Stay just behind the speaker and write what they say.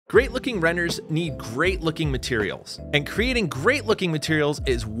Great looking renders need great looking materials, and creating great looking materials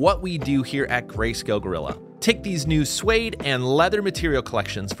is what we do here at Greyscalegorilla. Take these new suede and leather material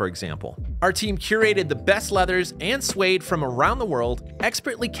collections, for example. Our team curated the best leathers and suede from around the world,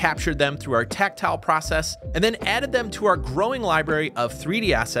 expertly captured them through our tactile process, and then added them to our growing library of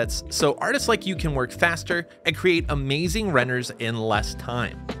 3D assets so artists like you can work faster and create amazing renders in less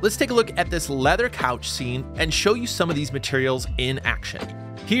time. Let's take a look at this leather couch scene and show you some of these materials in action.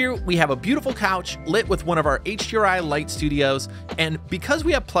 Here we have a beautiful couch lit with one of our HDRI light studios, and because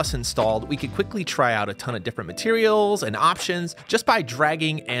we have Plus installed, we can quickly try out a ton of different materials and options just by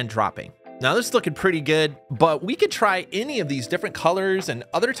dragging and dropping. Now this is looking pretty good, but we could try any of these different colors and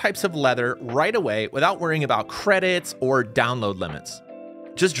other types of leather right away without worrying about credits or download limits.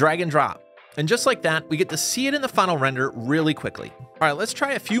 Just drag and drop. And just like that, we get to see it in the final render really quickly. All right, let's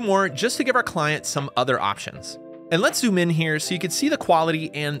try a few more just to give our client some other options. And let's zoom in here so you can see the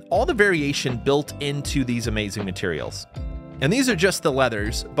quality and all the variation built into these amazing materials. And these are just the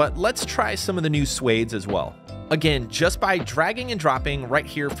leathers, but let's try some of the new suedes as well. Again, just by dragging and dropping right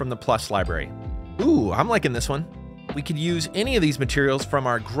here from the Plus library. Ooh, I'm liking this one. We could use any of these materials from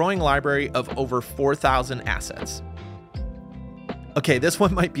our growing library of over 4,000 assets. Okay, this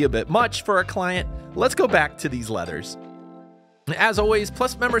one might be a bit much for our client. Let's go back to these leathers. As always,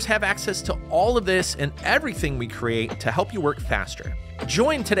 Plus members have access to all of this and everything we create to help you work faster.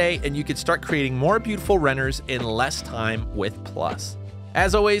 Join today and you can start creating more beautiful renders in less time with Plus.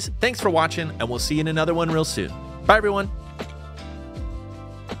 As always, thanks for watching and we'll see you in another one real soon. Bye everyone.